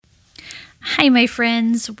Hi, my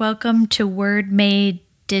friends. Welcome to Word Made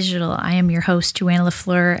Digital. I am your host, Joanna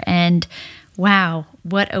LaFleur, and wow,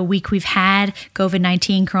 what a week we've had.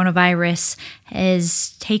 COVID-19 coronavirus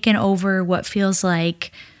has taken over what feels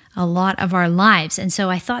like a lot of our lives. And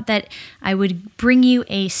so I thought that I would bring you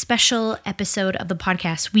a special episode of the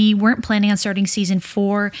podcast. We weren't planning on starting season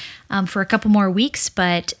 4 for a couple more weeks,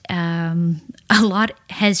 but a lot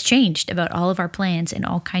has changed about all of our plans in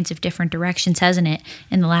all kinds of different directions, hasn't it,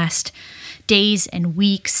 in the last days and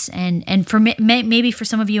weeks. And for maybe for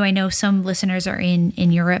some of you, I know some listeners are in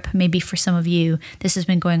Europe. Maybe for some of you, this has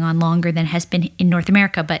been going on longer than has been in North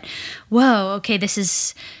America. But whoa, okay, this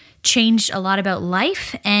is changed a lot about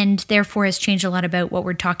life and therefore has changed a lot about what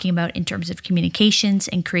we're talking about in terms of communications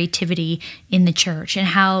and creativity in the church, and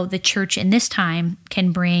how the church in this time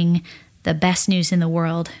can bring the best news in the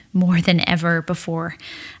world more than ever before.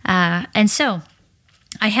 And so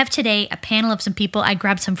I have today a panel of some people. I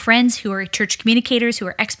grabbed some friends who are church communicators, who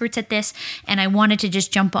are experts at this, and I wanted to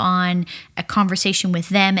just jump on a conversation with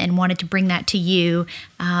them and wanted to bring that to you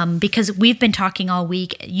because we've been talking all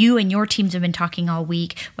week. You and your teams have been talking all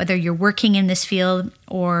week, whether you're working in this field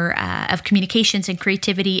or of communications and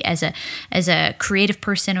creativity as a creative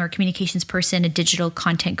person or a communications person, a digital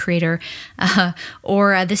content creator,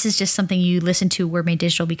 or this is just something you listen to Word Made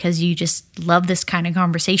Digital because you just love this kind of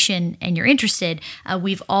conversation and you're interested.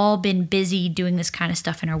 We've all been busy doing this kind of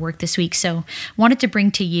stuff in our work this week. So wanted to bring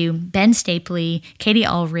to you Ben Stapley, Katie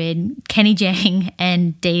Allred, Kenny Jang,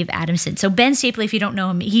 and Dave Adamson. So Ben Stapley, if you don't know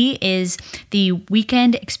him, he is the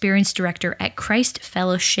Weekend Experience Director at Christ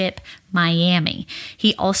Fellowship Miami.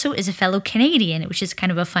 He also is a fellow Canadian, which is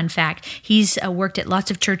kind of a fun fact. He's worked at lots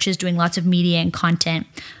of churches doing lots of media and content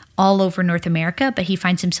all over North America, but he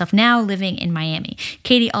finds himself now living in Miami.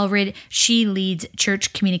 Katie Allred, she leads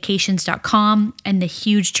churchcommunications.com and the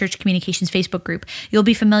huge Church Communications Facebook group. You'll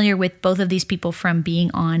be familiar with both of these people from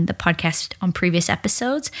being on the podcast on previous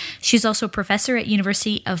episodes. She's also a professor at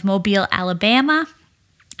University of Mobile, Alabama.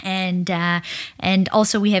 And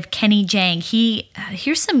also we have Kenny Jang.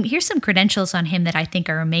 Here's some credentials on him that I think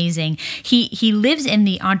are amazing. He lives in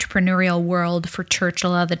the entrepreneurial world for church a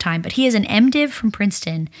lot of the time, but he has an MDiv from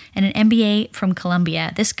Princeton and an MBA from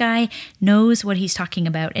Columbia. This guy knows what he's talking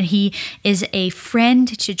about, and he is a friend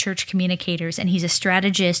to church communicators, and he's a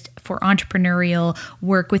strategist for entrepreneurial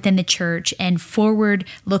work within the church and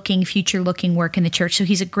forward-looking, future-looking work in the church. So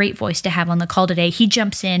he's a great voice to have on the call today. He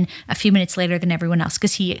jumps in a few minutes later than everyone else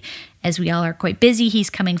because as we all are quite busy, he's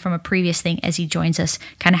coming from a previous thing as he joins us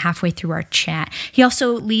kind of halfway through our chat. He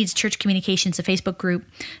also leads Church Communications, a Facebook group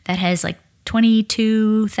that has like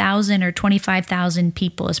 22,000 or 25,000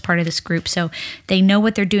 people as part of this group. So they know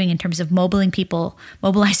what they're doing in terms of mobilizing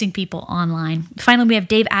people online. Finally, we have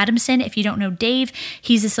Dave Adamson. If you don't know Dave,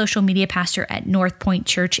 he's a social media pastor at North Point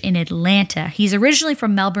Church in Atlanta. He's originally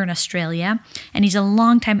from Melbourne, Australia, and he's a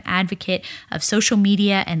longtime advocate of social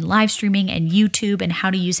media and live streaming and YouTube and how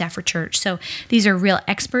to use that for church. So these are real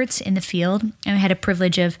experts in the field, and I had a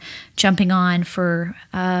privilege of jumping on for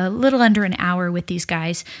a little under an hour with these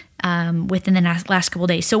guys within the last couple of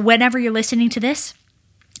days. So whenever you're listening to this,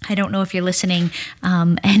 I don't know if you're listening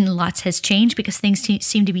and lots has changed because things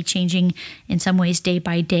seem to be changing in some ways day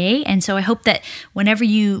by day. And so I hope that whenever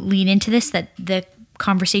you lean into this, that the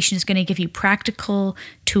conversation is going to give you practical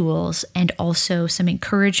tools and also some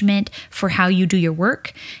encouragement for how you do your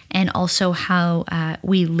work and also how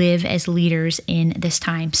we live as leaders in this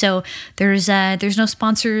time. So there's no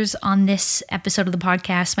sponsors on this episode of the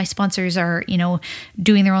podcast. My sponsors are,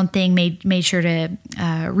 doing their own thing, made sure to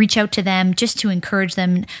reach out to them just to encourage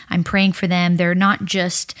them. I'm praying for them. They're not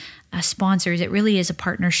just sponsors. It really is a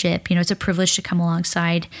partnership. It's a privilege to come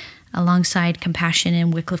alongside Compassion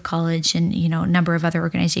and Wycliffe College and, a number of other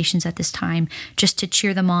organizations at this time, just to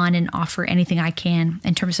cheer them on and offer anything I can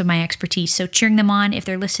in terms of my expertise. So cheering them on if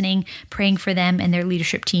they're listening, praying for them and their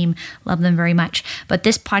leadership team, love them very much. But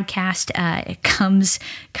this podcast it comes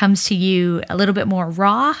to you a little bit more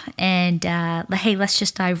raw. And hey, let's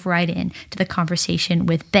just dive right in to the conversation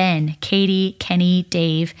with Ben, Katie, Kenny,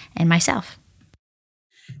 Dave, and myself.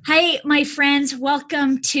 Hi, my friends.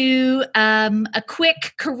 Welcome to a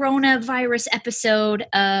quick coronavirus episode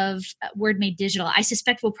of Word Made Digital. I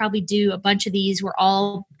suspect we'll probably do a bunch of these. We're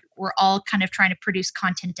all kind of trying to produce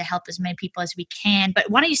content to help as many people as we can. But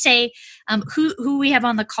why don't you say who we have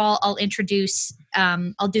on the call? I'll introduce.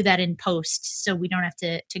 I'll do that in post, so we don't have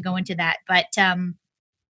to go into that. But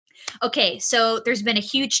okay, so there's been a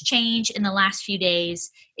huge change in the last few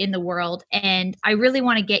days in the world, and I really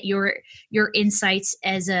want to get your insights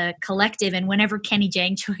as a collective. And whenever Kenny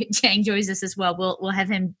Jang joins us as well, we'll have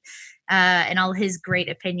him and all his great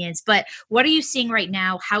opinions. But what are you seeing right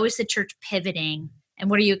now? How is the church pivoting, and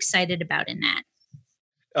what are you excited about in that?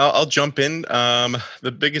 I'll jump in.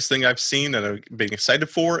 The biggest thing I've seen and I'm being excited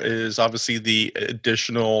for is obviously the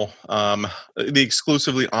additional, the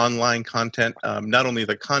exclusively online content. Not only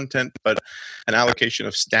the content, but an allocation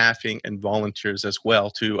of staffing and volunteers as well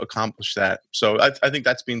to accomplish that. So I think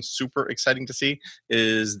that's been super exciting to see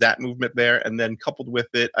is that movement there. And then coupled with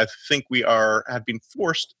it, I think we have been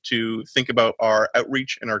forced to think about our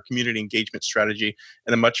outreach and our community engagement strategy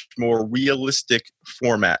in a much more realistic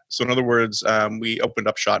format. So in other words, we opened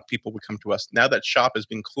up shop. People would come to us. Now that shop has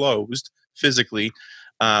been closed physically,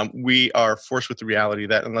 we are forced with the reality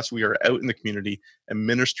that unless we are out in the community and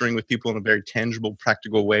ministering with people in a very tangible,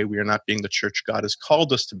 practical way, we are not being the church God has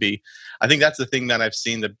called us to be. I think that's the thing that I've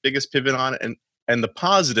seen the biggest pivot on, and the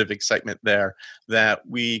positive excitement there that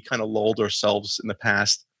we kind of lulled ourselves in the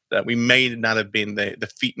past, that we may not have been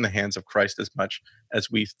the feet in the hands of Christ as much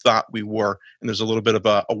as we thought we were. And there's a little bit of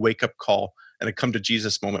a wake-up call and a come to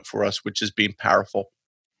Jesus moment for us, which is being powerful.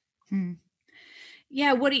 Hmm.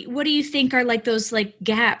 Yeah, what do you think are like those like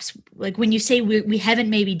gaps? Like when you say we haven't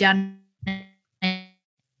maybe done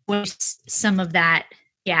what's some of that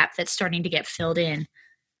gap that's starting to get filled in?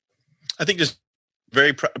 I think just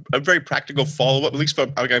a very practical follow up. At least I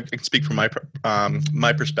can speak from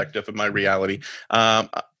my perspective and my reality.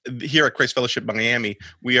 Here at Christ Fellowship Miami,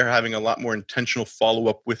 we are having a lot more intentional follow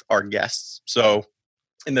up with our guests. So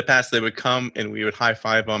in the past, they would come and we would high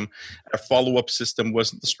five them. Our follow up system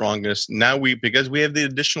wasn't the strongest. Now because we have the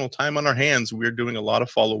additional time on our hands, we're doing a lot of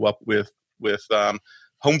follow up with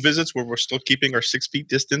home visits where we're still keeping our 6 feet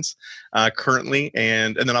distance currently,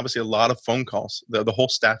 and then obviously a lot of phone calls. The whole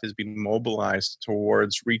staff has been mobilized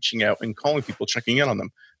towards reaching out and calling people, checking in on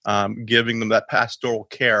them, giving them that pastoral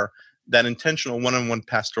care, that intentional one-on-one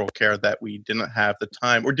pastoral care that we didn't have the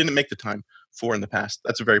time or didn't make the time for in the past.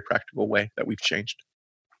 That's a very practical way that we've changed.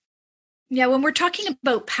 Yeah, when we're talking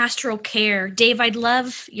about pastoral care, Dave, I'd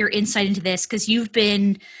love your insight into this because you've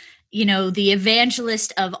been, the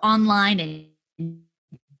evangelist of online and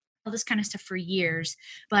all this kind of stuff for years.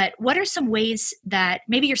 But what are some ways that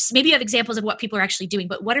maybe you have examples of what people are actually doing,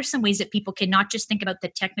 but what are some ways that people can not just think about the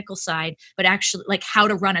technical side, but actually like how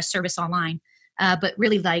to run a service online, but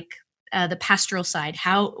really like the pastoral side?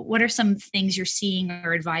 What are some things you're seeing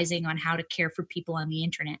or advising on how to care for people on the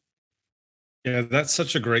internet? Yeah, that's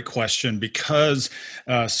such a great question because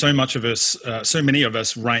so many of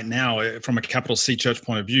us right now, from a capital C church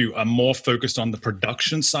point of view, are more focused on the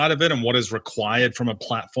production side of it and what is required from a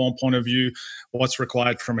platform point of view, what's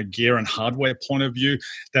required from a gear and hardware point of view,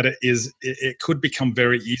 that it could become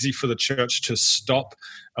very easy for the church to stop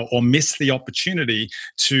or miss the opportunity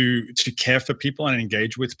to care for people and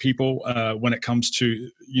engage with people when it comes to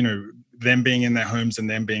them being in their homes and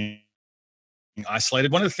them being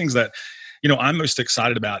isolated. One of the things that I'm most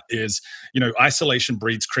excited about is, isolation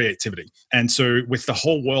breeds creativity. And so with the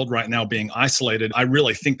whole world right now being isolated, I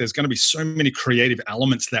really think there's going to be so many creative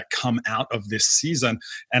elements that come out of this season.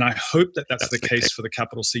 And I hope that that's the case for the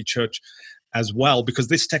Capital C Church as well, because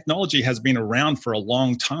this technology has been around for a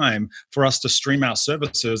long time for us to stream our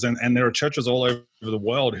services. And there are churches all over the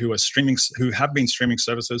world who have been streaming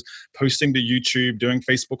services, posting to YouTube, doing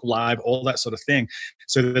Facebook Live, all that sort of thing.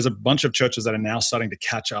 So there's a bunch of churches that are now starting to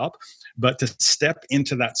catch up. But to step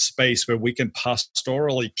into that space where we can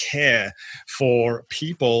pastorally care for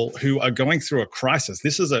people who are going through a crisis,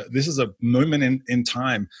 this is a moment in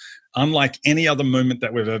time unlike any other moment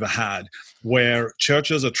that we've ever had, where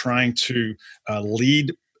churches are trying to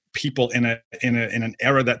lead people in an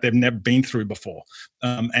era that they've never been through before.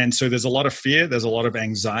 And so there's a lot of fear, there's a lot of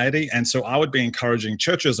anxiety. And so I would be encouraging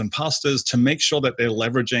churches and pastors to make sure that they're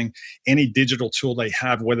leveraging any digital tool they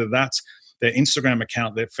have, whether that's their Instagram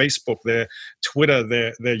account, their Facebook, their Twitter,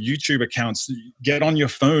 their YouTube accounts. Get on your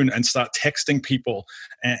phone and start texting people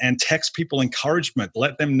and text people encouragement.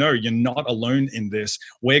 Let them know you're not alone in this.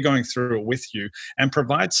 We're going through it with you, and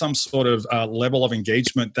provide some sort of level of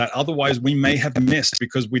engagement that otherwise we may have missed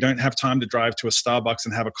because we don't have time to drive to a Starbucks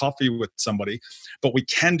and have a coffee with somebody. But we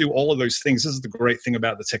can do all of those things. This is the great thing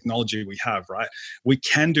about the technology we have, right? We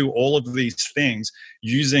can do all of these things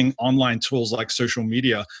using online tools like social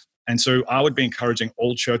media. And so I would be encouraging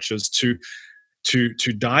all churches to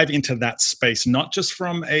dive into that space, not just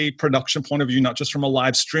from a production point of view, not just from a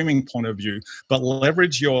live streaming point of view, but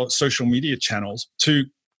leverage your social media channels to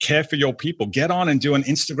care for your people. Get on and do an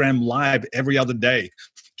Instagram live every other day.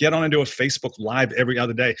 Get on and do a Facebook live every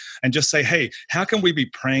other day and just say, hey, how can we be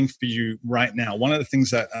praying for you right now? One of the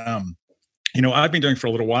things that I've been doing for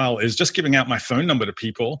a little while is just giving out my phone number to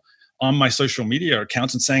people on my social media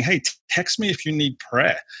accounts and saying, hey, text me if you need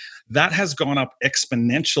prayer. that has gone up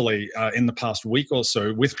exponentially in the past week or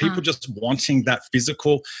so, with people just wanting that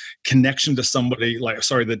physical connection to somebody,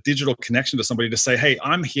 the digital connection to somebody to say, hey,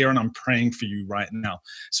 I'm here and I'm praying for you right now.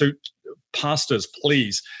 So pastors,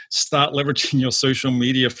 please start leveraging your social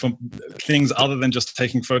media for things other than just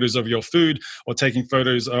taking photos of your food or taking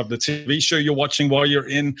photos of the TV show you're watching while you're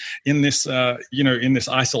in this in this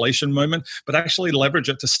isolation moment, but actually leverage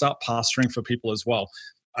it to start pastoring for people as well.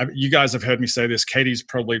 You guys have heard me say this. Katie's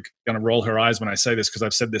probably going to roll her eyes when I say this because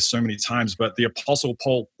I've said this so many times, but the Apostle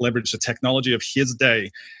Paul leveraged the technology of his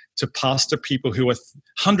day to pastor people who are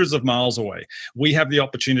hundreds of miles away. We have the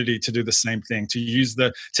opportunity to do the same thing, to use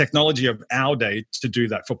the technology of our day to do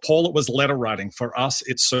that. For Paul, it was letter writing. For us,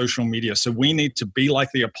 it's social media. So we need to be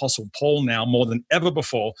like the Apostle Paul now more than ever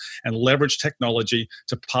before and leverage technology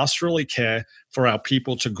to pastorally care for our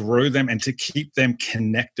people, to grow them and to keep them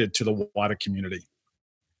connected to the wider community.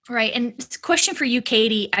 Right. And question for you,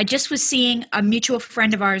 Katie. I just was seeing a mutual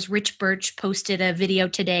friend of ours, Rich Birch, posted a video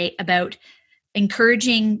today about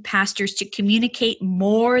encouraging pastors to communicate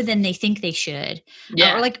more than they think they should.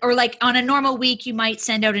 Yeah. Or like on a normal week, you might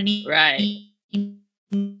send out an email.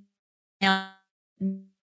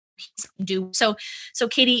 So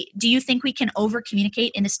Katie, do you think we can over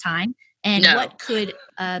communicate in this time? And No. what could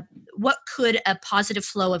a positive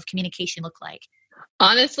flow of communication look like?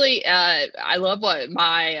 Honestly, I love what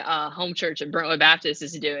my home church at Brentwood Baptist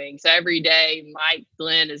is doing. So every day, Mike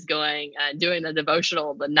Glenn is going doing the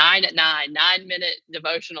devotional, the 9-minute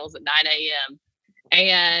devotionals at 9 a.m.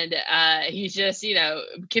 And he's just,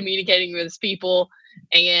 communicating with his people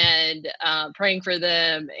and praying for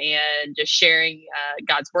them and just sharing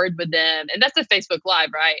God's word with them. And that's a Facebook Live,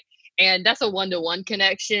 right? And that's a one-to-one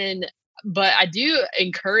connection. But I do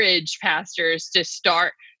encourage pastors to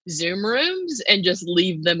start Zoom rooms and just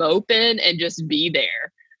leave them open and just be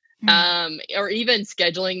there. Or even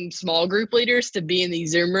scheduling small group leaders to be in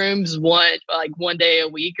these Zoom rooms one day a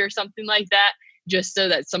week or something like that, just so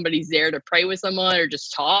that somebody's there to pray with someone or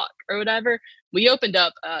just talk or whatever. We opened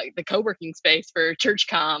up the co-working space for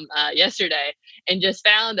ChurchCom yesterday and just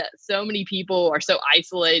found that so many people are so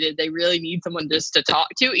isolated. They really need someone just to talk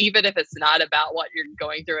to, even if it's not about what you're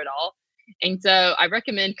going through at all. And so I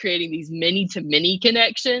recommend creating these many-to-many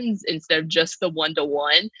connections instead of just the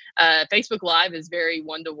one-to-one. Facebook Live is very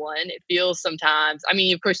one-to-one. It feels sometimes,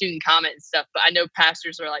 of course you can comment and stuff, but I know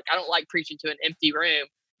pastors are like, I don't like preaching to an empty room.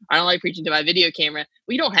 I don't like preaching to my video camera.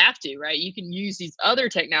 We don't have to, right? You can use these other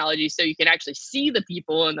technologies so you can actually see the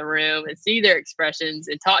people in the room and see their expressions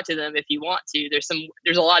and talk to them if you want to.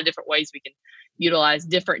 There's a lot of different ways we can utilize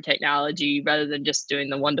different technology rather than just doing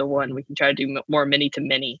the one-to-one. We can try to do more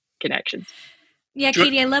many-to-many connections. Yeah,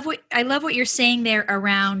 Katie, I love what you're saying there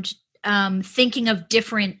around thinking of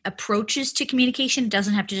different approaches to communication. It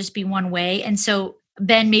doesn't have to just be one way. And so,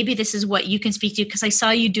 Ben, maybe this is what you can speak to, because I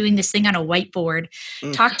saw you doing this thing on a whiteboard.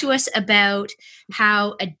 Talk to us about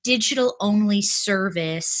how a digital-only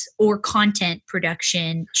service or content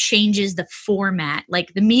production changes the format.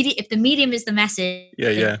 Like if the medium is the message.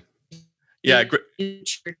 Yeah.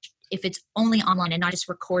 If it's only online and not just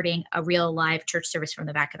recording a real live church service from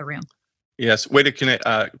the back of the room. Yes, way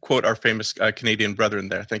to quote our famous Canadian brethren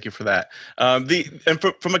there. Thank you for that.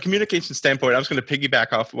 From a communication standpoint, I was going to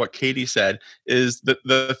piggyback off what Katie said. Is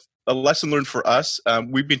the lesson learned for us?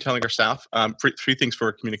 We've been telling our staff three things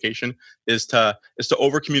for communication: is to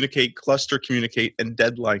over communicate, cluster communicate, and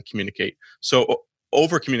deadline communicate. So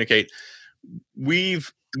over communicate.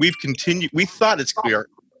 We've continued. We thought it's clear.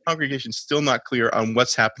 Congregation's still not clear on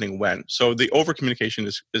what's happening when. So the over communication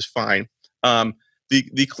is fine.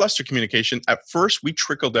 The cluster communication, at first we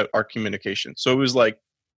trickled out our communication. So it was like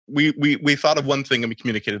we thought of one thing and we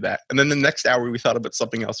communicated that, and then the next hour we thought about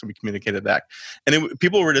something else and we communicated that. And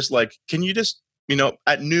people were just like, "Can you just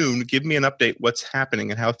at noon give me an update what's happening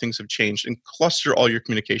and how things have changed, and cluster all your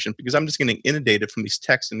communication, because I'm just getting inundated from these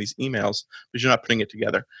texts and these emails because you're not putting it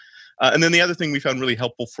together." And then the other thing we found really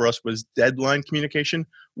helpful for us was deadline communication,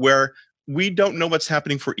 where we don't know what's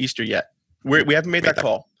happening for Easter yet. We haven't made that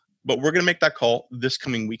call, but we're going to make that call this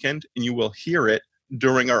coming weekend, and you will hear it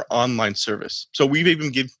during our online service. So we've even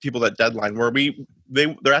given people that deadline where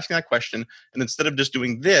they're asking that question, and instead of just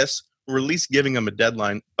doing this, we're at least giving them a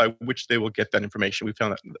deadline by which they will get that information. We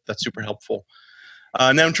found that's super helpful.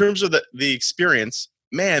 Now, in terms of the experience,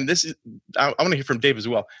 man, I want to hear from Dave as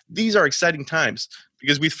well. These are exciting times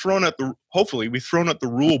because we've thrown out the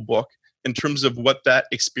rule book in terms of what that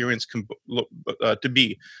experience can to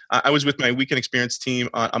be. I was with my weekend experience team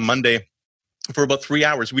on Monday for about 3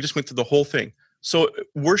 hours. We just went through the whole thing. So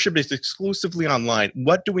worship is exclusively online.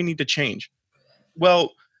 What do we need to change?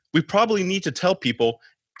 Well, we probably need to tell people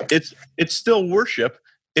it's still worship.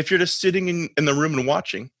 if you're just sitting in the room and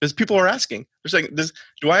watching, because people are asking, they're saying,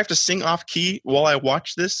 do I have to sing off key while I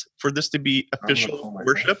watch this for this to be official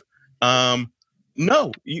worship?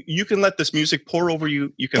 No, you can let this music pour over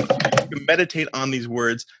you. You can meditate on these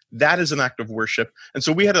words. That is an act of worship. And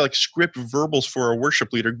so we had to like script verbals for our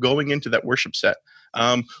worship leader going into that worship set.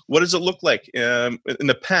 What does it look like? In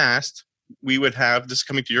the past, we would have, this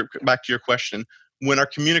coming to back to your question, when our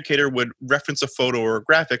communicator would reference a photo or a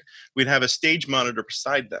graphic, we'd have a stage monitor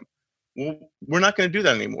beside them. Well, we're not going to do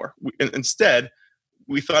that anymore. Instead,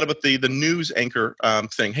 we thought about the news anchor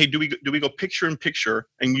thing. Hey, do we go picture in picture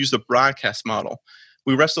and use the broadcast model?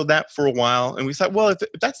 We wrestled that for a while, and we thought, well, if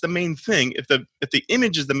that's the main thing, if the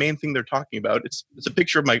image is the main thing they're talking about, it's a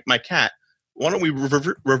picture of my cat. Why don't we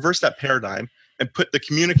reverse that paradigm and put the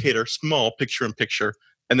communicator small, picture in picture,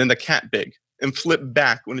 and then the cat big, and flip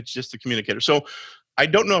back when it's just the communicator. So I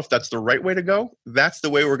don't know if that's the right way to go. That's the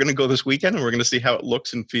way we're going to go this weekend, and we're going to see how it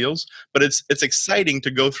looks and feels. But it's exciting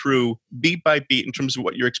to go through beat by beat in terms of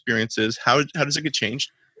what your experience is. How does it get changed?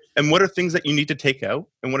 And what are things that you need to take out?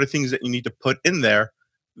 And what are things that you need to put in there?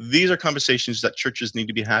 These are conversations that churches need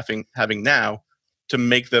to be having now to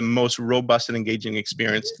make the most robust and engaging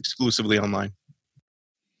experience exclusively online.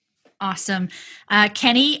 Awesome.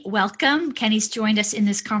 Kenny, welcome. Kenny's joined us in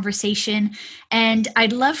this conversation. And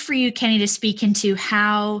I'd love for you, Kenny, to speak into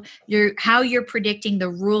how you're predicting the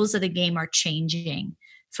rules of the game are changing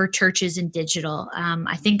for churches and digital.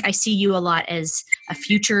 I think I see you a lot as a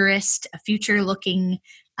futurist, a future-looking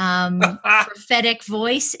prophetic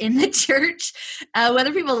voice in the church.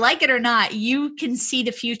 Whether people like it or not, you can see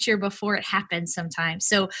the future before it happens sometimes.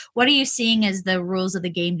 So what are you seeing as the rules of the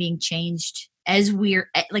game being changed as we're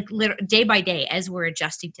day by day, as we're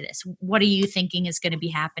adjusting to this? What are you thinking is going to be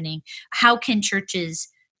happening? How can churches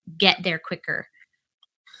get there quicker?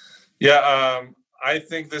 Yeah, I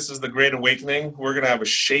think this is the Great Awakening. We're going to have a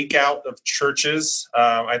shakeout of churches.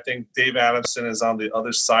 I think Dave Adamson is on the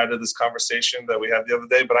other side of this conversation that we had the other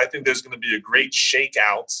day, but I think there's going to be a great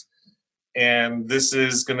shakeout. And this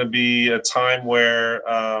is going to be a time where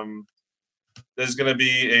there's going to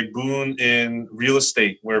be a boom in real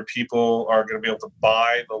estate where people are going to be able to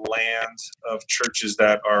buy the land of churches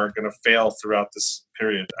that are going to fail throughout this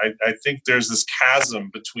period. I think there's this chasm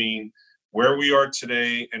between where we are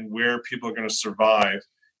today and where people are going to survive.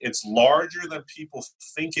 It's larger than people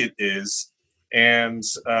think it is, and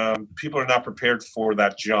people are not prepared for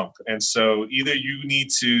that jump. And so either you need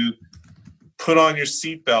to put on your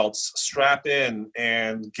seatbelts, strap in,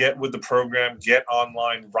 and get with the program, get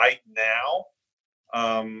online right now.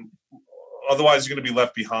 Otherwise, you're going to be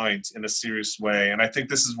left behind in a serious way. And I think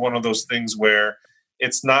this is one of those things where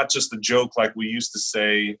it's not just a joke like we used to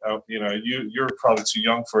say. You're probably too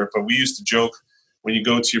young for it, but we used to joke when you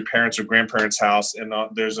go to your parents' or grandparents' house and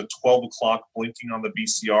there's a 12 o'clock blinking on the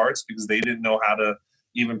VCR. It's because they didn't know how to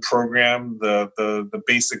even program the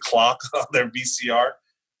basic clock on their VCR.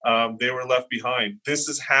 They were left behind. This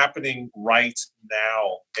is happening right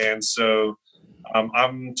now. And so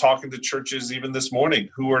I'm talking to churches even this morning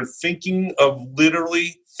who are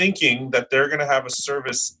literally thinking that they're going to have a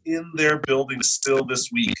service in their building still this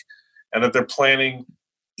week, and that they're planning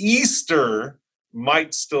Easter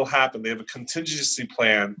might still happen. They have a contingency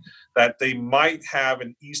plan that they might have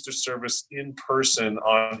an Easter service in person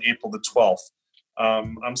on April the 12th.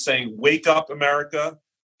 I'm saying, wake up, America,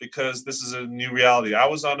 because this is a new reality. I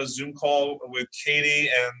was on a Zoom call with Katie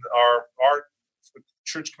and our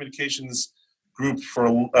church communications group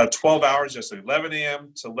for 12 hours yesterday, 11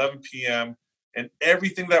 a.m. to 11 p.m. And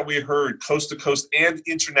everything that we heard coast to coast and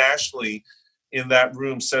internationally in that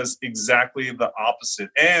room says exactly the opposite.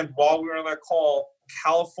 And while we were on that call,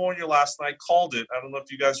 California last night called it. I don't know if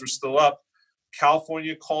you guys were still up.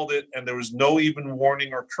 California called it, and there was no even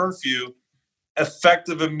warning or curfew.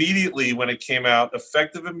 Effective immediately when it came out,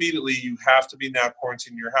 you have to be now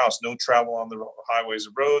quarantined in your house. No travel on the highways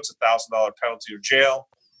or roads, $1,000 penalty or jail.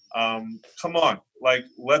 Come on,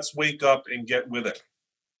 let's wake up and get with it.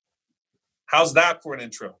 How's that for an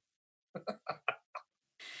intro?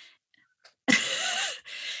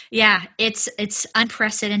 Yeah, it's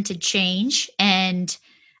unprecedented change, and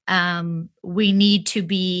we need to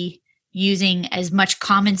be using as much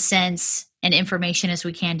common sense and information as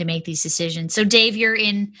we can to make these decisions. So Dave, you're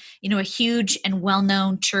in, a huge and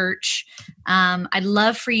well-known church. I'd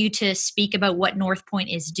love for you to speak about what North Point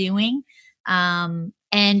is doing. And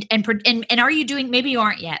are you doing, maybe you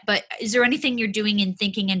aren't yet, but is there anything you're doing in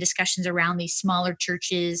thinking and discussions around these smaller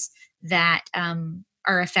churches that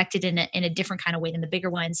are affected in a different kind of way than the bigger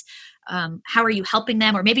ones? How are you helping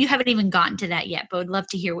them? Or maybe you haven't even gotten to that yet, but I'd love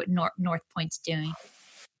to hear what North Point's doing.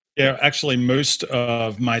 Yeah, actually, most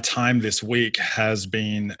of my time this week has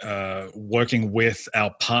been working with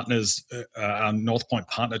our partners, our North Point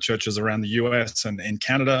partner churches around the US and in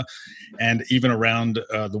Canada, and even around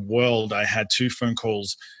the world. I had two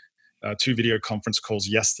video conference calls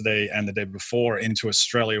yesterday and the day before into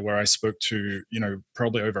Australia, where I spoke to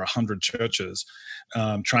probably over 100 churches,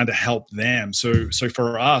 trying to help them. So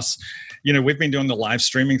for us, we've been doing the live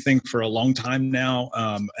streaming thing for a long time now,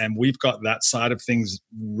 and we've got that side of things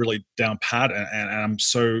really down pat, and I'm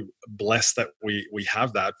so blessed that we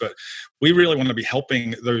have that. But we really want to be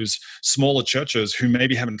helping those smaller churches who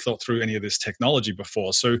maybe haven't thought through any of this technology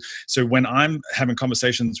before. So when I'm having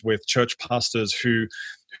conversations with church pastors who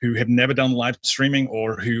have never done live streaming,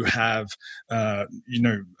 or who have,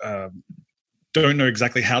 don't know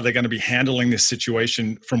exactly how they're going to be handling this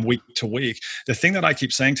situation from week to week, the thing that I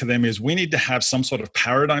keep saying to them is we need to have some sort of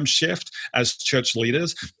paradigm shift as church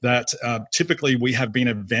leaders. That typically we have been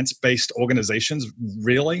events-based organizations,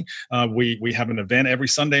 really. We have an event every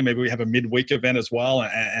Sunday, maybe we have a midweek event as well,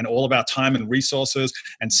 and all of our time and resources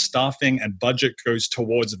and staffing and budget goes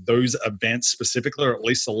towards those events specifically, or at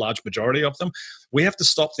least a large majority of them. We have to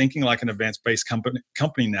stop thinking like an events-based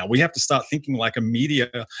company now. We have to start thinking like a media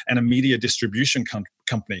and a media distribution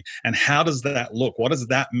company. And how does that look? What does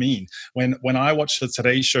that mean? When I watched the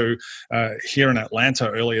Today Show here in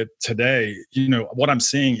Atlanta earlier today, what I'm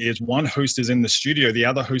seeing is one host is in the studio, the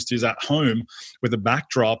other host is at home with a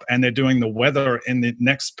backdrop, and they're doing the weather in the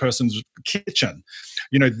next person's kitchen.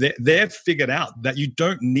 They've figured out that you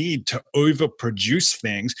don't need to overproduce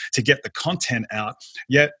things to get the content out,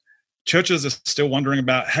 yet churches are still wondering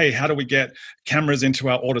about, hey, how do we get cameras into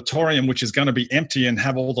our auditorium, which is going to be empty, and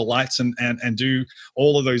have all the lights and do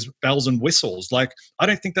all of those bells and whistles? Like, I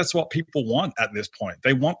don't think that's what people want at this point.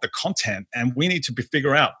 They want the content, and we need to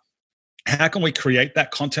figure out how can we create that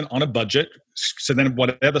content on a budget, so then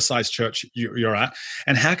whatever size church you're at,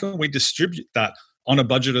 and how can we distribute that on a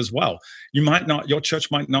budget as well. Your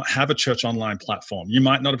church might not have a church online platform. You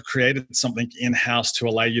might not have created something in-house to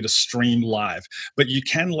allow you to stream live, but you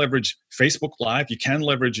can leverage Facebook Live, you can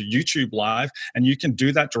leverage YouTube Live, and you can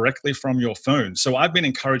do that directly from your phone. So I've been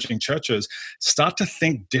encouraging churches, start to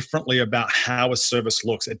think differently about how a service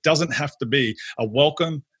looks. It doesn't have to be a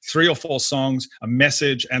welcome, 3 or 4 songs, a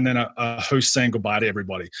message, and then a host saying goodbye to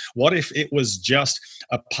everybody. What if it was just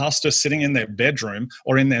a pastor sitting in their bedroom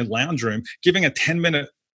or in their lounge room giving a 10-minute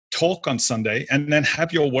talk on Sunday, and then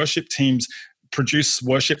have your worship teams produce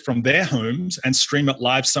worship from their homes and stream it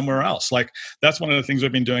live somewhere else? Like, that's one of the things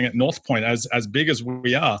we've been doing at North Point. As big as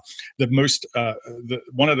we are,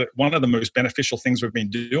 one of the most beneficial things we've been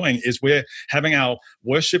doing is we're having our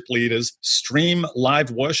worship leaders stream live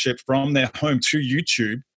worship from their home to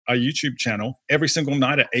YouTube, our YouTube channel, every single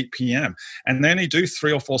night at 8 p.m. And they only do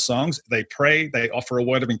 3 or 4 songs. They pray, they offer a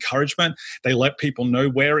word of encouragement, they let people know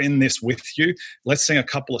we're in this with you. Let's sing a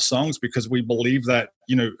couple of songs, because we believe that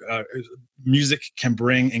music can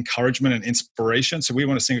bring encouragement and inspiration. So we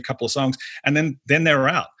want to sing a couple of songs, and then they're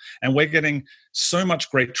out. And we're getting so much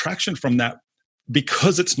great traction from that,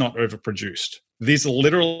 because it's not overproduced. These are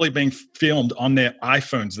literally being filmed on their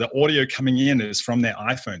iPhones. The audio coming in is from their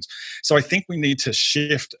iPhones. So I think we need to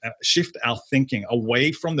shift our thinking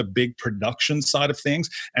away from the big production side of things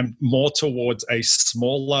and more towards a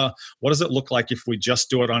smaller, what does it look like if we just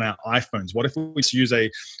do it on our iPhones? What if we use a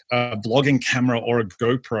vlogging camera or a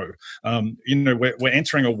GoPro? We're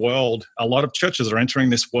entering a world, a lot of churches are entering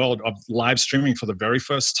this world of live streaming for the very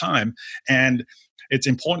first time. And it's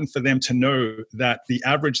important for them to know that the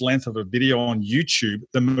average length of a video on YouTube,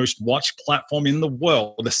 the most watched platform in the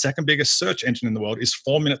world, the second biggest search engine in the world, is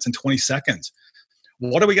 4 minutes and 20 seconds.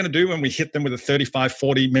 What are we going to do when we hit them with a 35,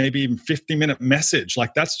 40, maybe even 50-minute message?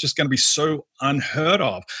 Like, that's just going to be so unheard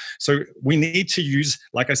of. So we need to use,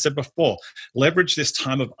 like I said before, leverage this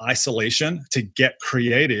time of isolation to get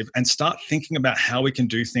creative and start thinking about how we can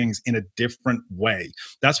do things in a different way.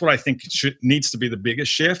 That's what I think needs to be the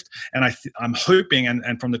biggest shift. And I'm hoping,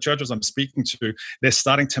 and from the churches I'm speaking to, they're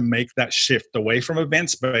starting to make that shift away from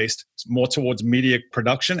events-based, more towards media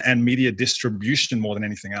production and media distribution more than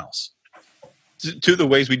anything else. Two of the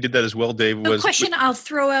ways we did that as well, Dave, was... A question I'll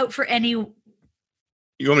throw out for any... You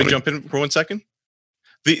want me to jump in for 1 second?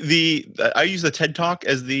 I use the TED Talk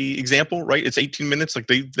as the example, right? It's 18 minutes. Like,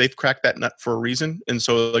 they've cracked that nut for a reason. And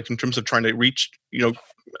so, like, in terms of trying to reach,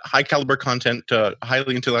 high caliber content to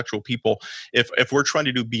highly intellectual people, if we're trying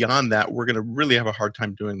to do beyond that, we're going to really have a hard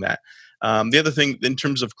time doing that. The other thing, in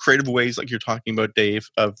terms of creative ways, like you're talking about, Dave,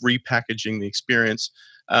 of repackaging the experience,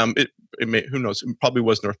 who knows? It probably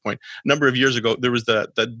was North Point. A number of years ago, there was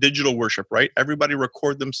the digital worship, right? Everybody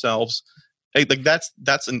record themselves, Like that's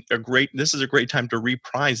a great. This is a great time to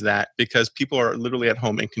reprise that, because people are literally at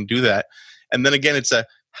home and can do that. And then again, it's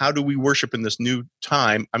how do we worship in this new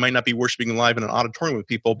time? I might not be worshiping live in an auditorium with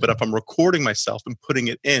people, but if I'm recording myself and putting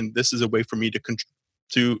it in, this is a way for me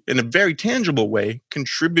to in a very tangible way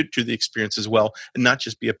contribute to the experience as well, and not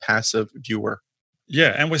just be a passive viewer.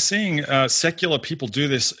 Yeah, and we're seeing secular people do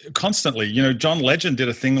this constantly. You know, John Legend did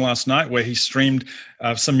a thing last night where he streamed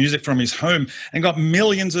some music from his home and got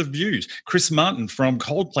millions of views. Chris Martin from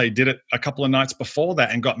Coldplay did it a couple of nights before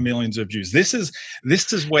that and got millions of views. This is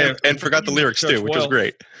where and forgot the lyrics too, which was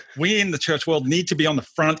great. We in the church world need to be on the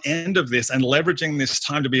front end of this and leveraging this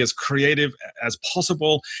time to be as creative as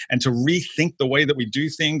possible and to rethink the way that we do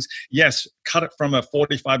things. Yes, cut it from a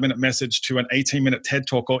 45-minute message to an 18-minute TED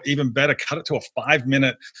Talk, or even better, cut it to a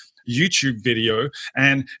 5-minute YouTube video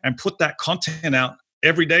and put that content out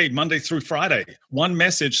every day, Monday through Friday. One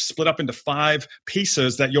message split up into 5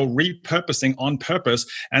 pieces that you're repurposing on purpose,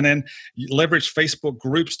 and then leverage Facebook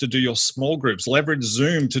groups to do your small groups, leverage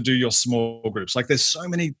Zoom to do your small groups. Like, there's so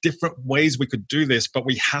many different ways we could do this, but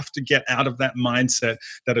we have to get out of that mindset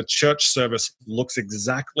that a church service looks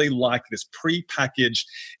exactly like this prepackaged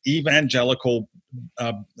evangelical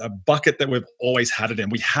bucket that we've always had it in.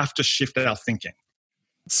 We have to shift our thinking.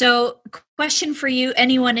 So, question for you,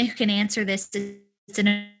 anyone who can answer this, do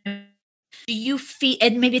you feel,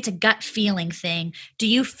 and maybe it's a gut feeling thing, do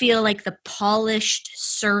you feel like the polished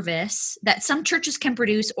service that some churches can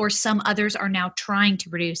produce or some others are now trying to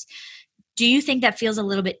produce, do you think that feels a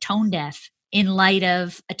little bit tone deaf in light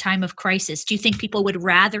of a time of crisis? Do you think people would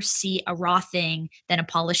rather see a raw thing than a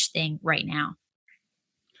polished thing right now?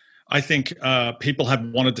 I think people have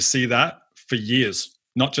wanted to see that for years.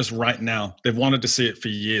 Not just right now. They've wanted to see it for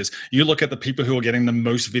years. You look at the people who are getting the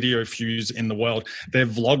most video views in the world. They're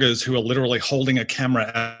vloggers who are literally holding a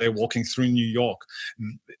camera as they're walking through New York.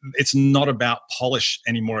 It's not about polish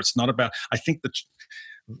anymore. It's not about, I think that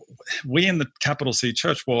we in the capital C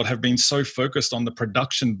church world have been so focused on the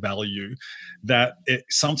production value that it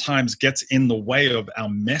sometimes gets in the way of our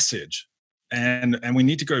message. And we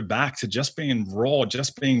need to go back to just being raw,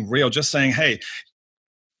 just being real, just saying, hey,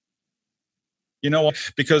 you know what?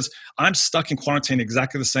 Because I'm stuck in quarantine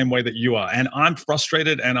exactly the same way that you are. And I'm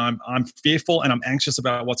frustrated and I'm fearful and I'm anxious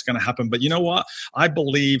about what's going to happen. But you know what? I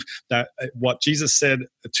believe that what Jesus said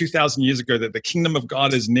 2,000 years ago, that the kingdom of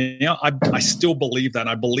God is near. I still believe that.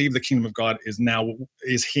 I believe the kingdom of God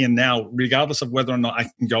is here now, regardless of whether or not I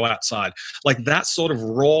can go outside. Like that sort of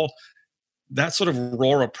raw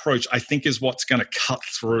approach, I think, is what's going to cut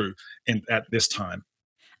through at this time.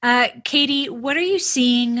 Katie, what are you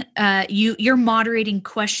seeing? You're moderating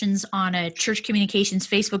questions on a church communications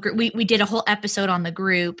Facebook group. We did a whole episode on the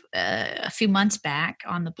group a few months back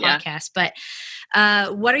on the podcast. Yeah.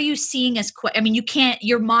 But what are you seeing as?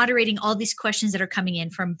 You're moderating all these questions that are coming in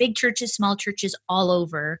from big churches, small churches, all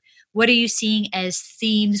over. What are you seeing as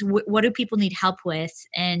themes? What do people need help with?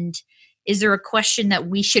 And is there a question that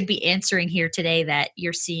we should be answering here today that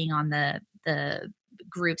you're seeing on the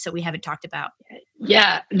groups that we haven't talked about?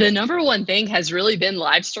 Yeah, the number one thing has really been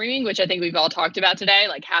live streaming, which I think we've all talked about today.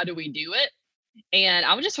 Like, how do we do it? And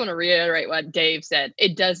I just want to reiterate what Dave said.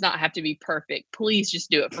 It does not have to be perfect. Please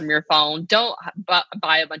just do it from your phone. Don't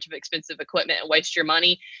buy a bunch of expensive equipment and waste your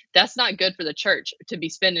money. That's not good for the church to be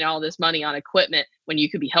spending all this money on equipment when you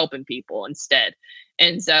could be helping people instead.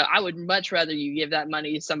 And so I would much rather you give that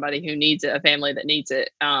money to somebody who needs it, a family that needs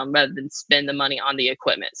it, rather than spend the money on the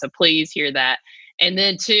equipment. So please hear that. And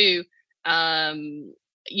then two,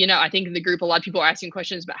 I think in the group, a lot of people are asking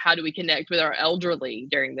questions about how do we connect with our elderly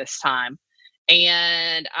during this time.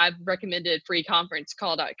 And I've recommended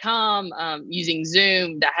freeconferencecall.com, using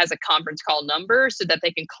Zoom that has a conference call number so that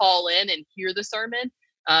they can call in and hear the sermon.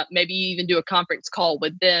 Maybe even do a conference call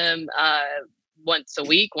with them once a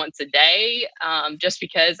week, once a day, just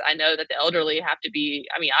because I know that the elderly have to be,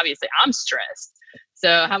 obviously I'm stressed.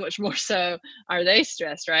 So how much more so are they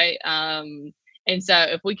stressed, right? And so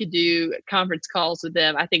if we could do conference calls with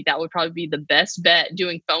them, I think that would probably be the best bet.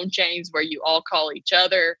 Doing phone chains where you all call each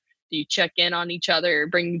other, you check in on each other,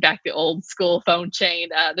 bring back the old school phone chain.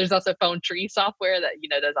 There's also phone tree software that,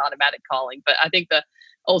 does automatic calling. But I think the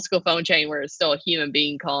old school phone chain where it's still a human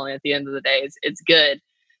being calling at the end of the day, it's good.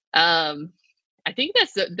 I think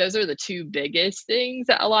those are the two biggest things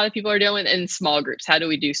that a lot of people are doing. In small groups. How do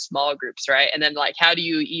we do small groups, right? And then how do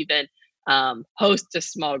you even host a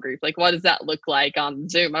small group? Like, what does that look like on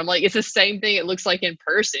Zoom? I'm like, it's the same thing it looks like in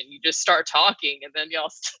person. You just start talking and then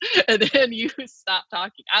you stop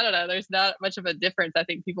talking. I don't know. There's not much of a difference. I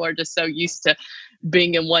think people are just so used to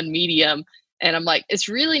being in one medium. And I'm like, it's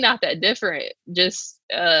really not that different. Just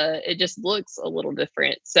it just looks a little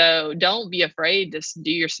different. So don't be afraid to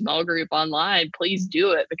do your small group online. Please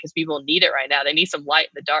do it, because people need it right now. They need some light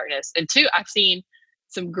in the darkness. And two, I've seen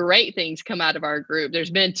some great things come out of our group.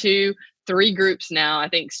 There's been 2-3 groups now, I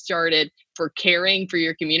think, started for caring for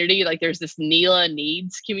your community. Like there's this NELA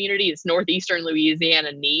Needs community. It's Northeastern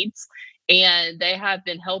Louisiana Needs. And they have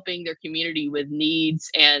been helping their community with needs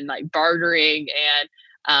and like bartering and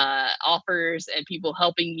offers, and people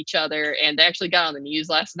helping each other. And they actually got on the news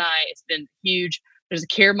last night. It's been huge. There's a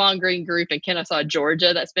caremongering group in Kennesaw,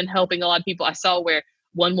 Georgia, that's been helping a lot of people. I saw where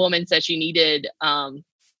one woman said she needed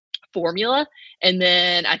formula, and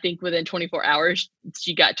then I think within 24 hours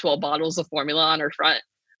she got 12 bottles of formula on her front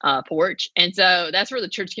porch. And so that's where the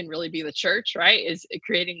church can really be the church, right? Is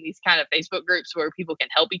creating these kind of Facebook groups where people can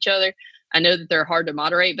help each other. I know that they're hard to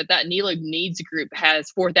moderate, but that NELA Needs group has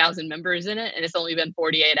 4,000 members in it, and it's only been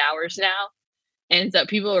 48 hours now. And so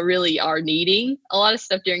people really are needing a lot of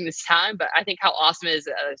stuff during this time. But I think how awesome it is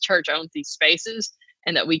that the church owns these spaces,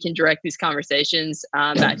 and that we can direct these conversations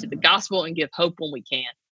back to the gospel and give hope when we can.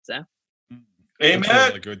 So, amen. That's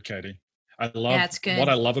really good, Katie. That's good. What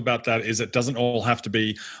I love about that is it doesn't all have to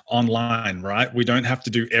be online, right? We don't have to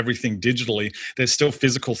do everything digitally. There's still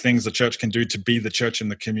physical things the church can do to be the church in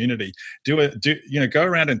the community. Go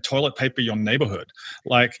around and toilet paper your neighborhood,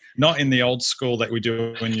 like not in the old school that we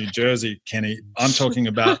do in New Jersey, Kenny. I'm talking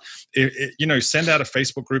about, send out a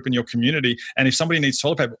Facebook group in your community, and if somebody needs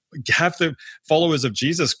toilet paper, have the followers of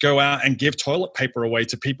Jesus go out and give toilet paper away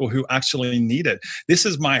to people who actually need it. This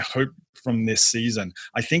is my hope from this season.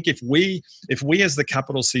 I think if we as the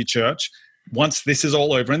capital C Church, once this is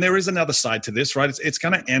all over, and there is another side to this, right? It's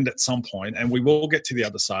going to end at some point, and we will get to the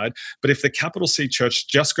other side. But if the capital C Church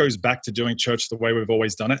just goes back to doing church the way we've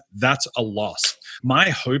always done it, that's a loss. My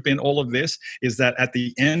hope in all of this is that at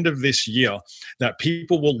the end of this year, that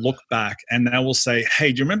people will look back and they will say,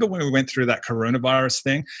 hey, do you remember when we went through that coronavirus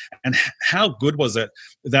thing? And how good was it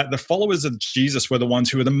that the followers of Jesus were the ones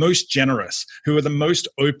who were the most generous, who were the most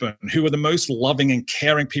open, who were the most loving and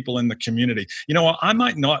caring people in the community? You know what? I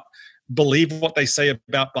might not believe what they say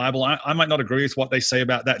about Bible. I might not agree with what they say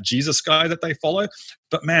about that Jesus guy that they follow,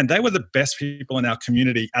 but man, they were the best people in our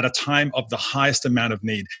community at a time of the highest amount of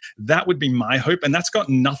need. That would be my hope. And that's got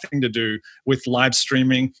nothing to do with live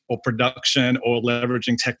streaming or production or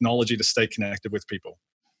leveraging technology to stay connected with people.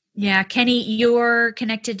 Yeah, Kenny, you're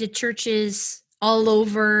connected to churches all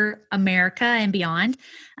over America and beyond.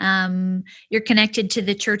 You're connected to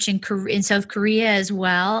the church in South Korea as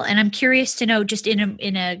well. And I'm curious to know, just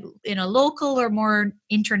in a local or more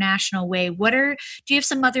international way, do you have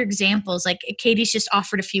some other examples? Like Katie's just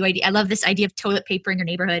offered a few ideas. I love this idea of toilet paper in your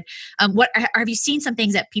neighborhood. Have you seen some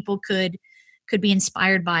things that people could be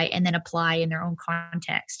inspired by and then apply in their own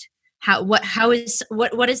context? What is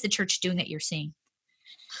the church doing that you're seeing?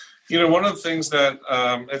 One of the things that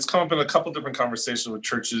it's come up in a couple different conversations with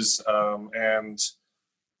churches, and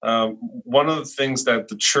one of the things that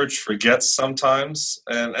the church forgets sometimes,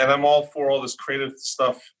 and I'm all for all this creative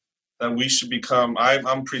stuff that we should become.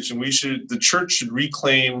 I'm preaching the church should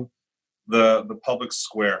reclaim the public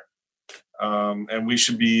square, and we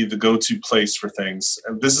should be the go-to place for things.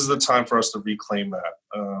 And this is the time for us to reclaim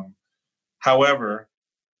that. However,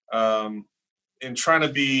 in trying to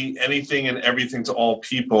be anything and everything to all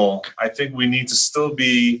people, I think we need to still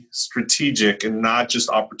be strategic and not just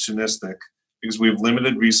opportunistic, because we have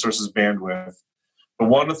limited resources, bandwidth. But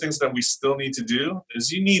one of the things that we still need to do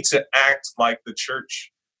is you need to act like the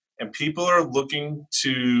church. And people are looking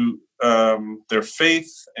to their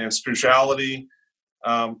faith and spirituality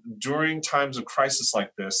during times of crisis like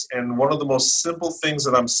this. And one of the most simple things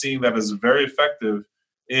that I'm seeing that is very effective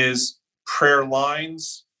is prayer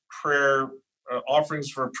lines, offerings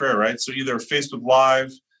for prayer, right? So either Facebook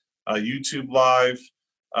Live, YouTube Live,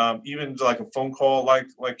 even like a phone call, like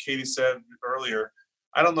Katie said earlier.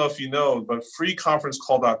 I don't know if you know, but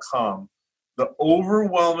freeconferencecall.com, the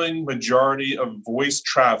overwhelming majority of voice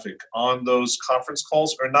traffic on those conference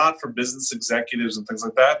calls are not for business executives and things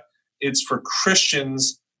like that. It's for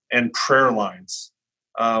Christians and prayer lines.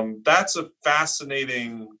 That's a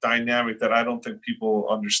fascinating dynamic that I don't think people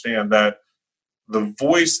understand, that the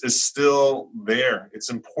voice is still there. It's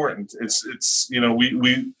important. It's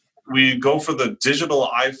we go for the digital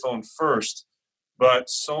iPhone first, but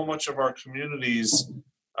so much of our communities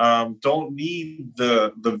don't need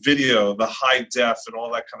the video, the high def, and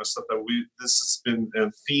all that kind of stuff. This has been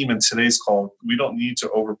a theme in today's call. We don't need to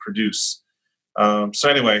overproduce. So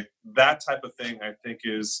anyway, that type of thing I think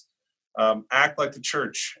is act like the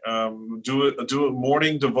church. Do a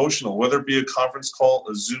morning devotional, whether it be a conference call,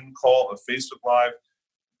 a Zoom call, a Facebook Live.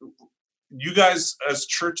 you guys as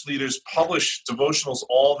church leaders publish devotionals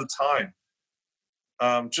all the time.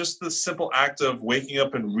 Just the simple act of waking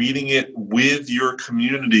up and reading it with your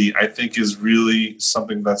community, I think, is really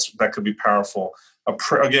something that could be powerful. A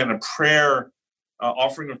prayer,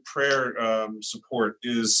 offering of prayer support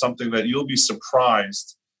is something that you'll be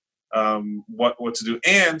surprised what to do.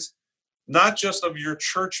 And not just of your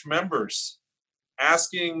church members,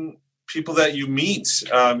 asking people that you meet,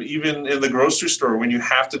 even in the grocery store, when you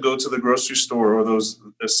have to go to the grocery store or those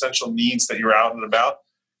essential needs that you're out and about,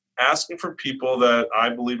 asking for people that I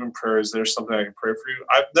believe in prayer. Is there something I can pray for you?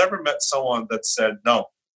 I've never met someone that said no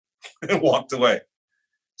and walked away.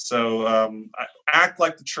 So act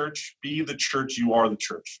like the church, be the church, you are the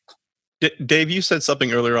church. Dave, you said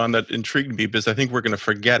something earlier on that intrigued me because I think we're going to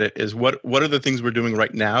forget it, is what are the things we're doing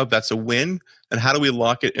right now that's a win, and how do we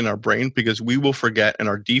lock it in our brain, because we will forget and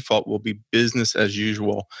our default will be business as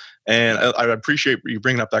usual. And I appreciate you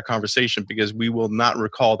bringing up that conversation, because we will not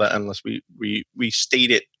recall that unless we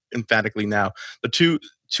state it emphatically now. The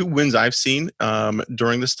two wins I've seen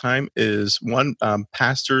during this time is one,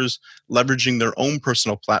 pastors leveraging their own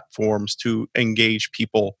personal platforms to engage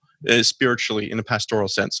people spiritually in a pastoral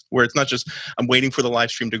sense, where it's not just I'm waiting for the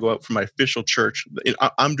live stream to go out from my official church.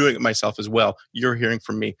 I'm doing it myself as well. You're hearing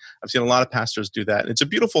from me. I've seen a lot of pastors do that. And it's a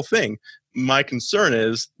beautiful thing. My concern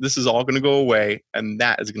is this is all going to go away, and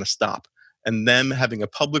that is going to stop. And them having a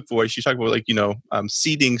public voice, you talk about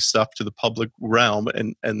ceding stuff to the public realm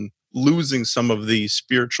and losing some of the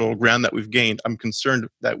spiritual ground that we've gained. I'm concerned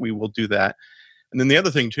that we will do that. And then the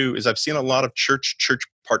other thing too is I've seen a lot of church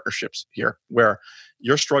partnerships here where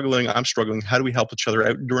you're struggling, I'm struggling. How do we help each other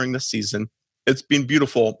out during this season? It's been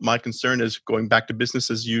beautiful. My concern is going back to business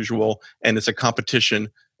as usual, and it's a competition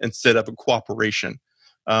instead of a cooperation.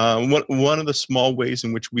 One of the small ways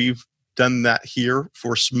in which we've done that here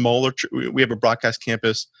for smaller, we have a broadcast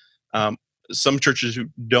campus. Some churches who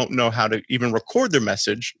don't know how to even record their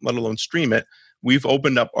message, let alone stream it, we've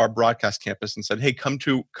opened up our broadcast campus and said, hey, come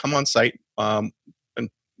on site.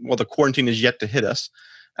 The quarantine is yet to hit us.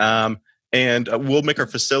 And we'll make our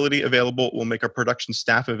facility available. We'll make our production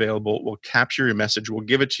staff available. We'll capture your message. We'll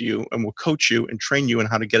give it to you, and we'll coach you and train you on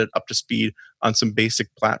how to get it up to speed on some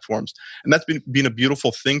basic platforms. And that's been a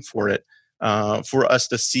beautiful thing for it, for us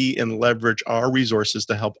to see and leverage our resources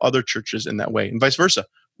to help other churches in that way, and vice versa.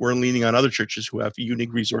 We're leaning on other churches who have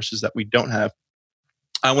unique resources that we don't have.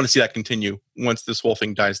 I want to see that continue once this whole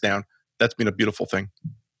thing dies down. That's been a beautiful thing.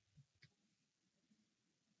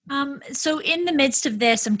 So in the midst of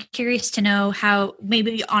this, I'm curious to know how,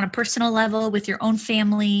 maybe on a personal level with your own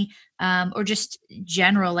family, or just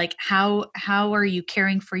general, like how are you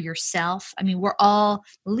caring for yourself? I mean, we're all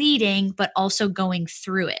leading, but also going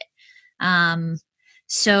through it.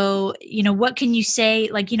 So, what can you say?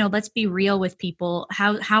 Like, let's be real with people.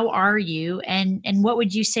 How are you? And what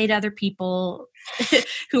would you say to other people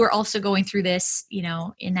who are also going through this,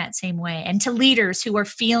 in that same way, and to leaders who are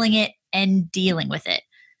feeling it and dealing with it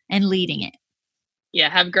and leading it? Yeah,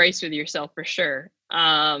 have grace with yourself for sure.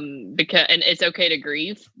 And it's okay to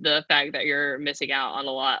grieve the fact that you're missing out on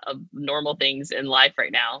a lot of normal things in life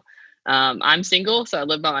right now. I'm single, so I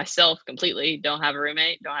live by myself completely. Don't have a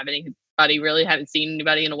roommate. Don't have anybody really. Haven't seen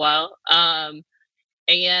anybody in a while. And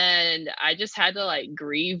I just had to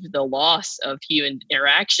grieve the loss of human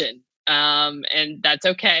interaction. And that's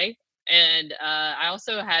okay. And I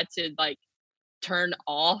also had to turn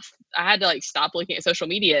off. I had to stop looking at social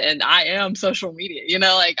media, and I am social media,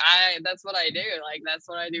 that's what I do. That's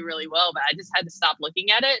what I do really well, but I just had to stop looking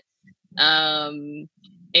at it,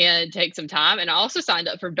 and take some time. And I also signed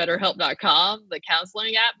up for BetterHelp.com, the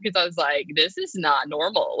counseling app, because I was like, this is not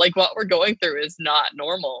normal. What we're going through is not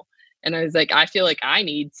normal. And I was like, I feel like I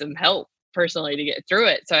need some help personally to get through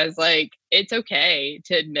it. So I was like, it's okay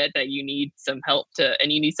to admit that you need some help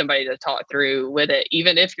and you need somebody to talk through with it,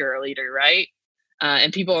 even if you're a leader, right?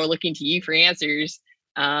 And people are looking to you for answers.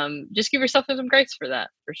 Just give yourself some grace for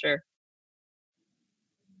that, for sure.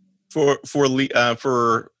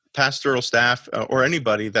 For pastoral staff or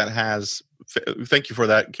anybody that has, thank you for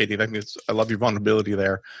that, Katie. I love your vulnerability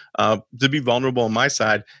there. To be vulnerable on my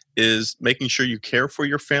side is making sure you care for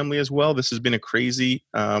your family as well. This has been a crazy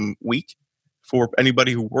week for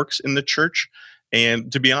anybody who works in the church.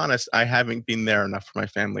 And to be honest, I haven't been there enough for my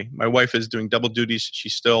family. My wife is doing double duties.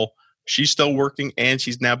 She's still working, and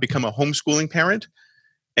she's now become a homeschooling parent.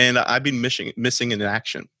 And I've been missing in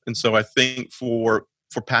action. And so I think for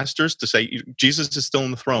pastors to say, Jesus is still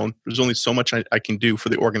on the throne, there's only so much I can do for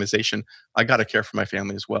the organization. I got to care for my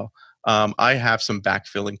family as well. I have some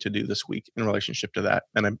backfilling to do this week in relationship to that.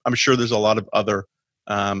 And I'm sure there's a lot of other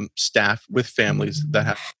staff with families that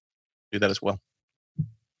have to do that as well.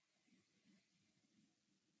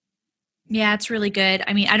 Yeah, it's really good.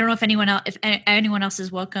 I mean, I don't know if anyone else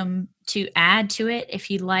is welcome to add to it if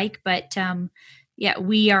you'd like, but yeah,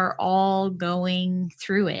 we are all going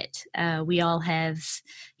through it. We all have,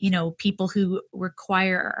 people who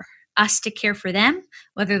require us to care for them,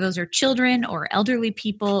 whether those are children or elderly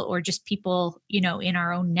people or just people, in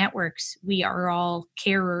our own networks. We are all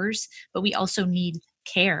carers, but we also need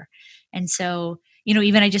care. And so,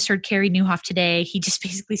 even I just heard Carey Nieuwhof today. He just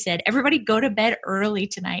basically said, everybody go to bed early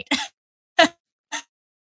tonight.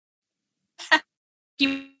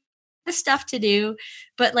 You have stuff to do,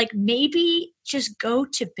 but like maybe just go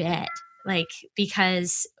to bed, like,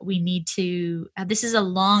 because we need to, this is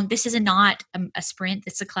not a sprint.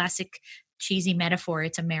 It's a classic cheesy metaphor.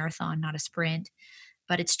 It's a marathon, not a sprint,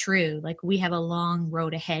 but it's true. Like, we have a long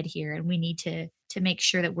road ahead here, and we need to make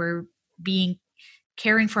sure that we're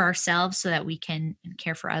caring for ourselves so that we can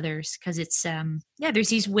care for others. Cause it's, there's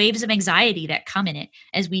these waves of anxiety that come in it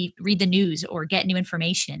as we read the news or get new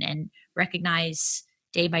information and recognize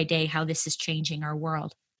day by day how this is changing our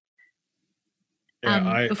world.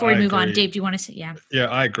 Yeah, before we move on, agree. Dave, do you want to say, yeah? Yeah,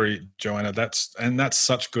 I agree, Joanna. That's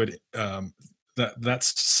such good,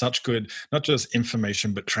 that's such good, not just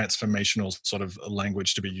information, but transformational sort of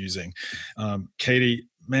language to be using. Katie,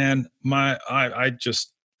 man, I'm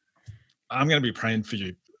going to be praying for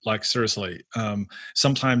you. Like, seriously,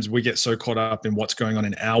 sometimes we get so caught up in what's going on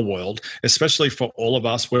in our world, especially for all of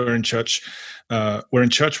us. We're in church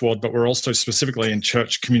world, but we're also specifically in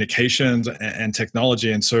church communications and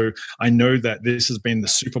technology. And so I know that this has been the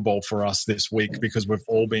Super Bowl for us this week because we've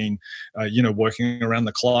all been, working around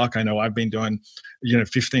the clock. I know I've been doing,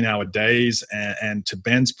 15-hour days. And to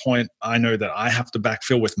Ben's point, I know that I have to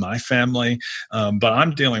backfill with my family, but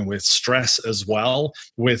I'm dealing with stress as well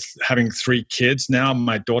with having 3 kids now.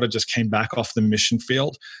 My daughter just came back off the mission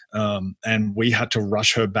field, and we had to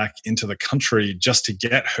rush her back into the country just to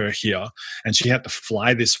get her here. And she had to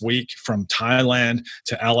fly this week from Thailand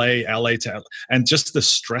to LA to, and just the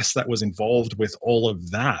stress that was involved with all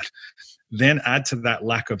of that. Then add to that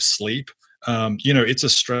lack of sleep. It's a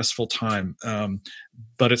stressful time.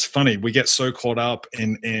 But it's funny, we get so caught up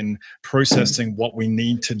in processing what we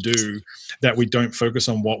need to do that we don't focus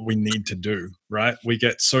on what we need to do, right? We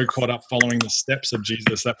get so caught up following the steps of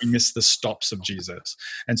Jesus that we miss the stops of Jesus.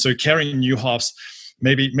 And so Carey Nieuwhof's,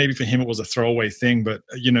 maybe for him it was a throwaway thing, but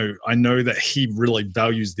I know that he really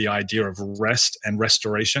values the idea of rest and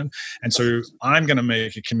restoration. And so I'm going to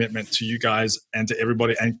make a commitment to you guys and to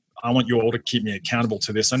everybody, and I want you all to keep me accountable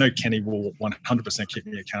to this. I know Kenny will 100% keep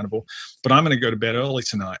me accountable, but I'm going to go to bed early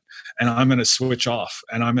tonight, and I'm going to switch off,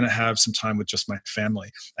 and I'm going to have some time with just my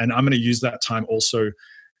family. And I'm going to use that time also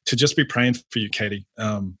to just be praying for you, Katie.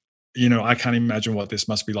 I can't imagine what this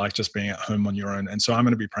must be like just being at home on your own. And so I'm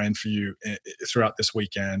going to be praying for you throughout this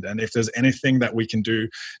weekend. And if there's anything that we can do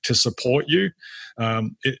to support you,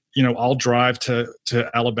 I'll drive to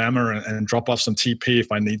Alabama and drop off some TP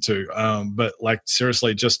if I need to. But like,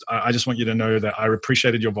 seriously, I just want you to know that I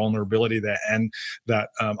appreciated your vulnerability there, and that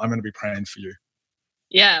I'm going to be praying for you.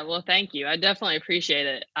 Yeah, well, thank you. I definitely appreciate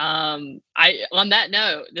it. On that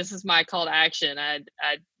note, this is my call to action. I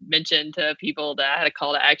mentioned to people that I had a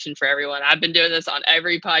call to action for everyone. I've been doing this on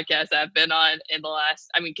every podcast I've been on in the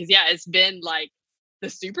last, because it's been like the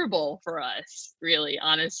Super Bowl for us, really,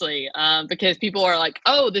 honestly, because people are like,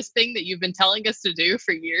 oh, this thing that you've been telling us to do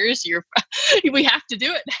for years, we have to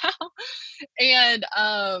do it now. And,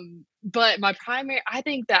 but I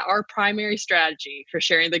think that our primary strategy for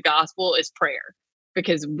sharing the gospel is prayer.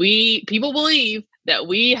 Because people believe that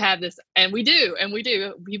we have this, and we do.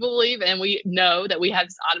 People believe, and we know that we have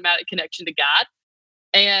this automatic connection to God,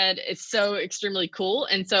 and it's so extremely cool.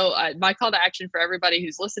 And so, my call to action for everybody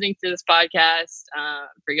who's listening to this podcast,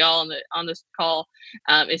 for y'all on this call,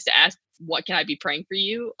 is to ask, "What can I be praying for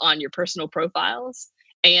you?" on your personal profiles,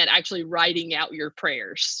 and actually writing out your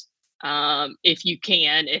prayers. If you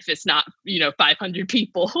can, if it's not, 500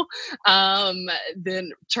 people,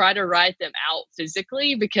 then try to write them out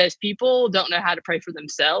physically, because people don't know how to pray for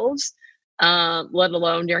themselves, let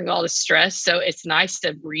alone during all the stress. So it's nice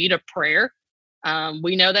to read a prayer.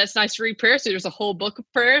 We know that's nice to read prayers. So there's a whole book of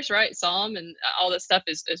prayers, right? Psalm and all that stuff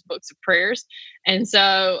is books of prayers. And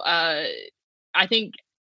so I think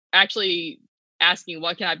actually asking,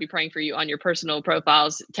 what can I be praying for you on your personal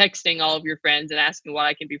profiles, texting all of your friends and asking what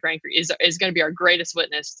I can be praying for you is going to be our greatest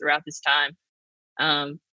witness throughout this time.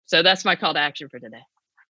 So that's my call to action for today.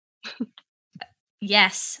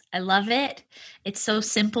 Yes, I love it. It's so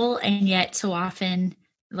simple and yet so often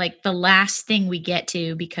like the last thing we get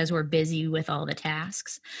to because we're busy with all the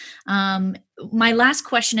tasks. My last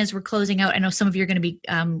question as we're closing out, I know some of you are going to be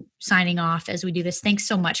signing off as we do this. Thanks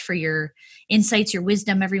so much for your insights, your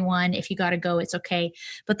wisdom, everyone. If you got to go, it's okay.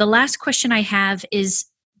 But the last question I have is,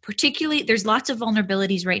 particularly, there's lots of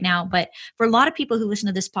vulnerabilities right now, but for a lot of people who listen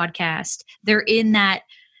to this podcast, they're in that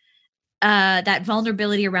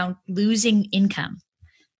vulnerability around losing income.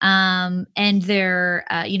 And they're,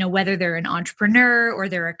 whether they're an entrepreneur or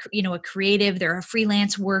they're a creative, they're a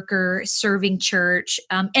freelance worker serving church.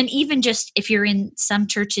 And even just if you're in some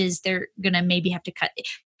churches, they're going to maybe have to cut,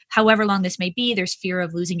 however long this may be, there's fear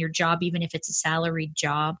of losing your job, even if it's a salaried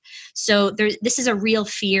job. So this is a real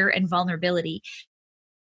fear and vulnerability.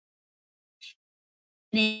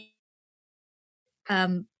 Maybe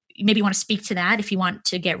you want to speak to that if you want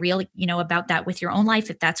to get real, about that with your own life,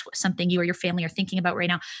 if that's something you or your family are thinking about right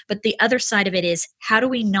now. But the other side of it is, how do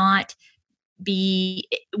we not we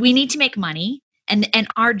need to make money, and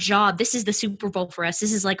our job, this is the Super Bowl for us.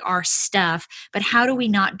 This is like our stuff, but how do we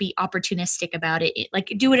not be opportunistic about it?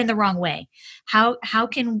 Like, do it in the wrong way. How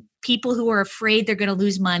can people who are afraid they're going to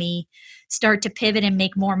lose money start to pivot and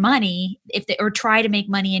make more money or try to make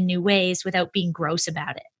money in new ways without being gross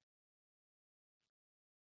about it?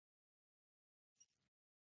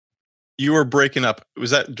 You were breaking up.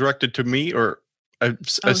 Was that directed to me, or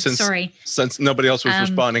sorry. Since nobody else was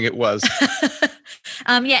responding, it was.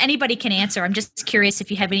 Yeah, anybody can answer. I'm just curious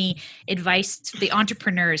if you have any advice to the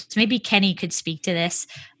entrepreneurs. Maybe Kenny could speak to this.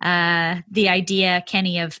 The idea,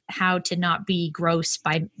 Kenny, of how to not be gross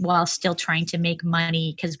while still trying to make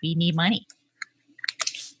money, because we need money.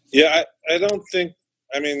 Yeah, I don't think.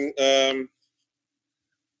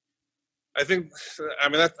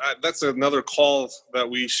 That's another call that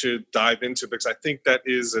we should dive into, because I think that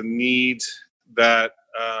is a need that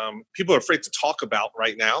people are afraid to talk about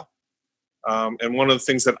right now. And one of the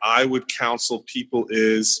things that I would counsel people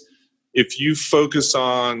is, if you focus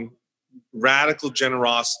on radical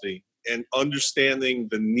generosity and understanding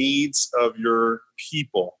the needs of your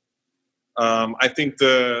people, I think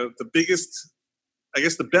the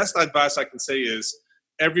best advice I can say is,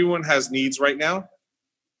 everyone has needs right now.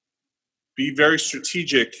 Be very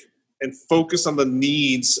strategic and focus on the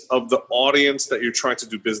needs of the audience that you're trying to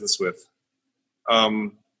do business with.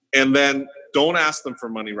 And then don't ask them for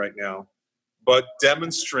money right now, but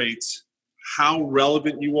demonstrate how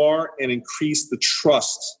relevant you are and increase the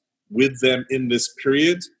trust with them in this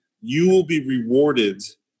period. You will be rewarded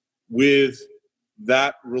with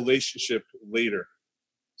that relationship later.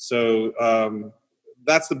 So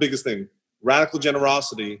that's the biggest thing. Radical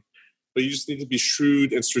generosity. But you just need to be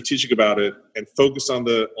shrewd and strategic about it and focus on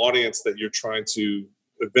the audience that you're trying to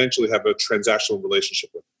eventually have a transactional relationship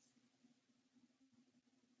with.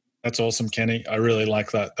 That's awesome, Kenny. I really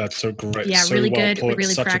like that. That's so great. Yeah, so really well good. Put.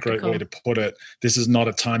 Really Such practical. a great way to put it. This is not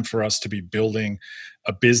a time for us to be building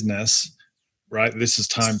a business, right? This is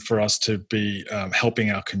time for us to be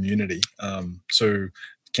helping our community. So,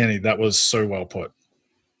 Kenny, that was so well put.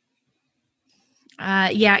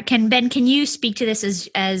 Ben, can you speak to this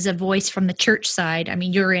as a voice from the church side? I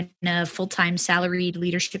mean, you're in a full-time salaried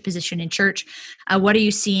leadership position in church. What are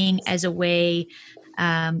you seeing as a way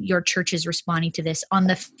your church is responding to this on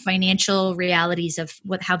the financial realities of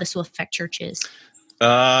how this will affect churches?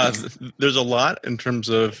 There's a lot in terms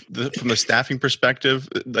of from a staffing perspective,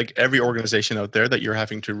 like every organization out there, that you're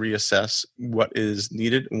having to reassess what is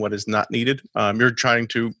needed and what is not needed. You're trying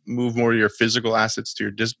to move more of your physical assets to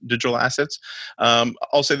your digital assets.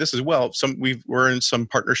 I'll say this as well. We're in some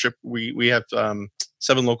partnership. We have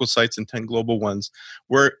 7 local sites and 10 global ones,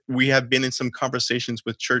 where we have been in some conversations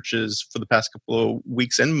with churches for the past couple of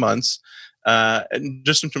weeks and months, and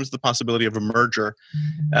just in terms of the possibility of a merger.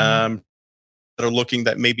 That are looking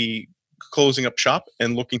that maybe closing up shop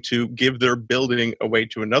and looking to give their building away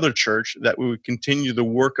to another church that would continue the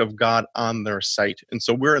work of God on their site. And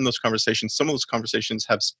so we're in those conversations. Some of those conversations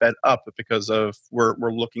have sped up because of we're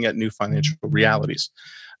looking at new financial realities.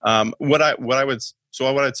 What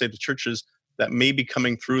I'd say to churches that may be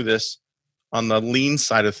coming through this on the lean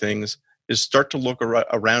side of things is start to look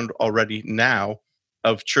around already now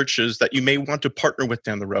of churches that you may want to partner with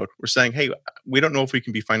down the road. We're saying, hey, we don't know if we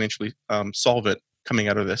can be financially solvent coming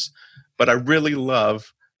out of this, but I really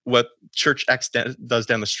love what Church X does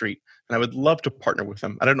down the street, and I would love to partner with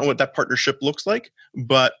them. I don't know what that partnership looks like,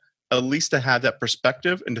 but at least to have that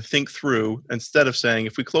perspective and to think through, instead of saying,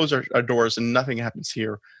 if we close our doors and nothing happens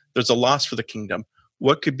here, there's a loss for the kingdom.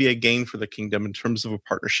 What could be a gain for the kingdom in terms of a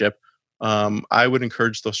partnership? I would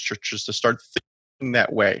encourage those churches to start thinking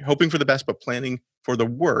that way, hoping for the best, but planning for the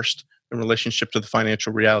worst in relationship to the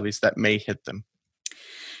financial realities that may hit them.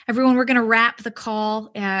 Everyone, we're going to wrap the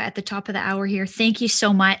call at the top of the hour here. Thank you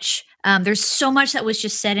so much. There's so much that was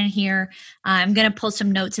just said in here. I'm going to pull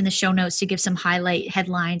some notes in the show notes to give some highlight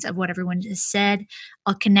headlines of what everyone has said.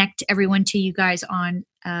 I'll connect everyone to you guys on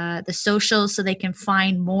the socials so they can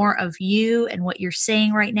find more of you and what you're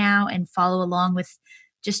saying right now and follow along with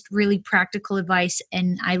just really practical advice.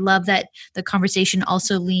 And I love that the conversation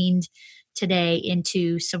also leaned today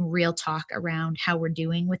into some real talk around how we're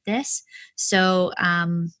doing with this. So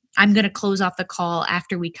I'm going to close off the call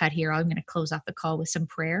after we cut here. I'm going to close off the call with some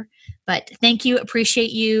prayer. But thank you.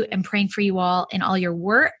 Appreciate you and praying for you all and all your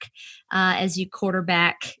work as you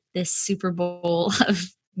quarterback this Super Bowl of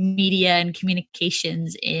media and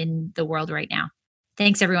communications in the world right now.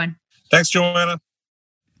 Thanks, everyone. Thanks, Joanna.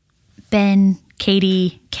 Ben,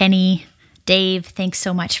 Katie, Kenny, Dave, thanks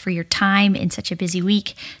so much for your time in such a busy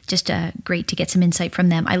week. Just great to get some insight from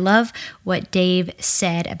them. I love what Dave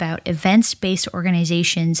said about events-based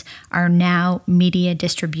organizations are now media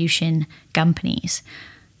distribution companies.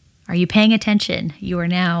 Are you paying attention? You are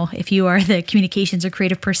now, if you are the communications or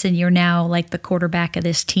creative person, you're now like the quarterback of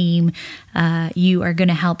this team. You are going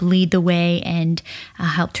to help lead the way and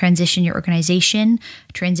help transition your organization,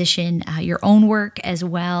 transition your own work as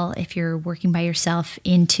well, if you're working by yourself,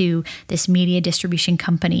 into this media distribution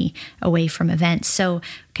company away from events. So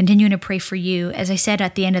continuing to pray for you. As I said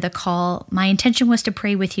at the end of the call, my intention was to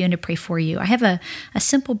pray with you and to pray for you. I have a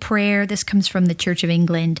simple prayer. This comes from the Church of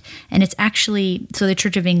England, and it's actually, so the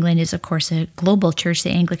Church of England is, of course, a global church,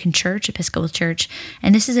 the Anglican Church, Episcopal Church,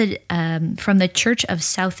 and this is from the Church of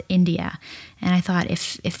South India. And I thought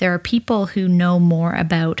if there are people who know more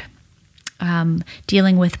about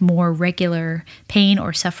dealing with more regular pain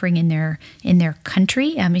or suffering in their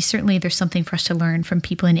country. I mean, certainly there's something for us to learn from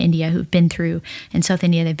people in India who've been through, in South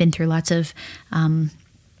India, they've been through lots of,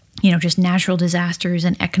 just natural disasters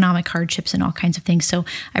and economic hardships and all kinds of things. So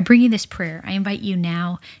I bring you this prayer. I invite you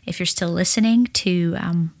now, if you're still listening,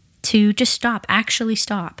 to just actually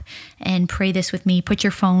stop and pray this with me. Put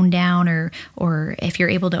your phone down, or if you're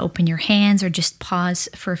able to open your hands, or just pause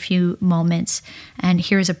for a few moments. And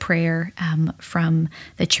here's a prayer from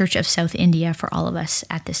the Church of South India for all of us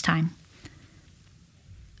at this time.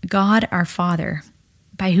 God, our Father,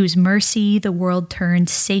 by whose mercy the world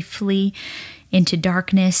turns safely into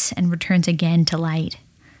darkness and returns again to light,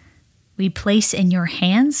 we place in your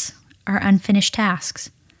hands our unfinished tasks,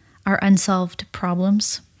 our unsolved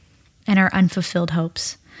problems, and our unfulfilled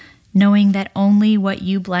hopes, knowing that only what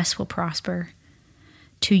you bless will prosper.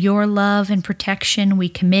 To your love and protection we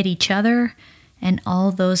commit each other and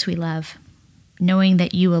all those we love, knowing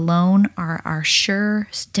that you alone are our sure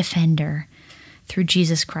defender, through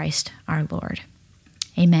Jesus Christ our Lord.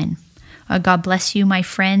 Amen. God bless you, my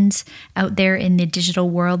friends, out there in the digital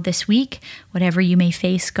world this week. Whatever you may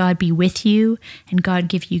face, God be with you, and God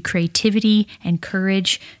give you creativity and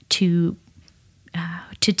courage to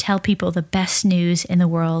tell people the best news in the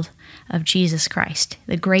world of Jesus Christ,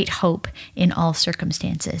 the great hope in all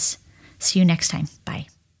circumstances. See you next time. Bye.